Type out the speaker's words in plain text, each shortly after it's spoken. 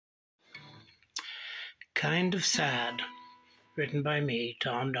Kind of Sad, written by me,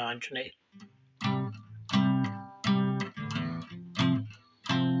 Tom Dontigny.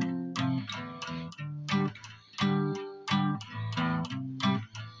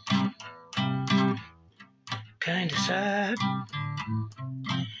 Kind of sad,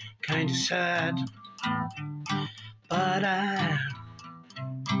 but I'm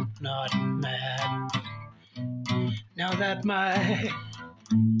not mad. Now that my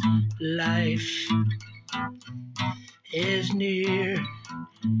life is near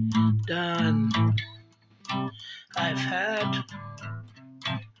done, I've had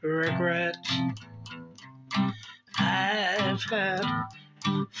regrets, I've had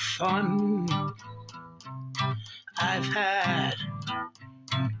fun, I've had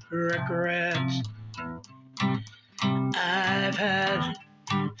regrets, I've had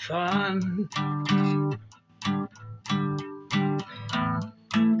fun.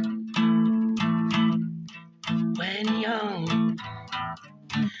 When young,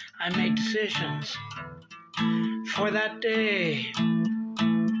 I made decisions for that day.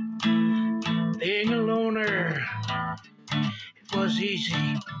 Being a loner, it was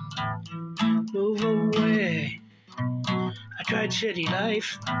easy. Move away. I tried city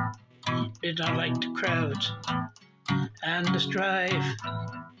life, did not like the crowds and the strife.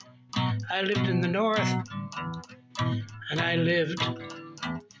 I lived in the north, and I lived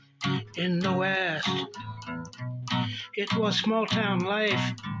in the west. It was small town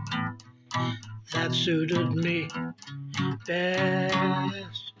life that suited me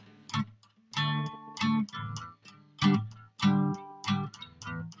best.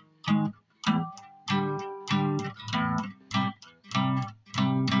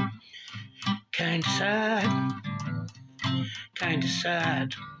 Kinda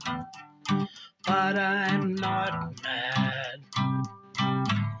sad, but I'm not mad.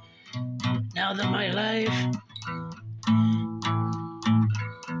 Now that my life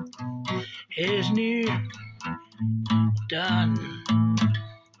is near done,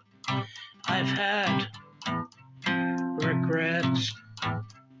 I've had regrets,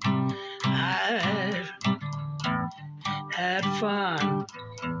 I've had fun,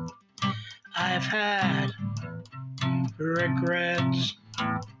 I've had regrets,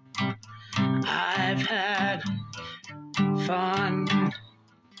 I've had fun.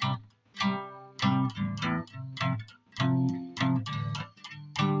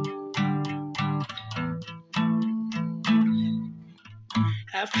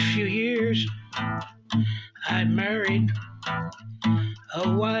 After a few years, I married a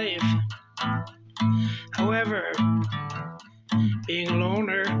wife. However, being a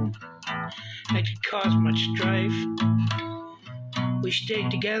loner, it could cause much strife. We stayed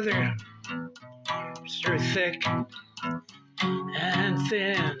together through thick and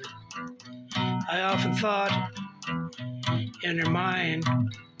thin. I often thought in her mind,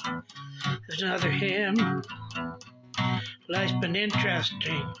 there's another him. Life's been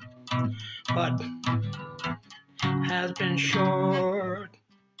interesting, but has been short.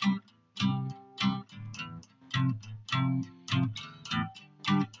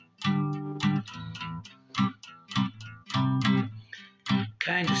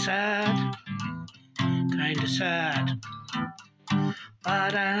 Kinda sad,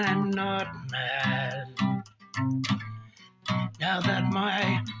 but I'm not mad. Now that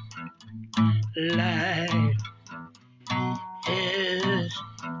my life is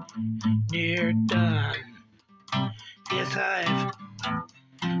near done, yes, I've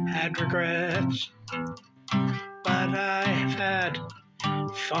had regrets, but I've had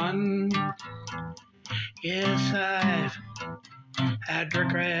fun. Yes, I've had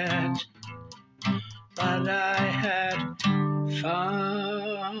regrets, but I had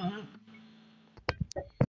fun.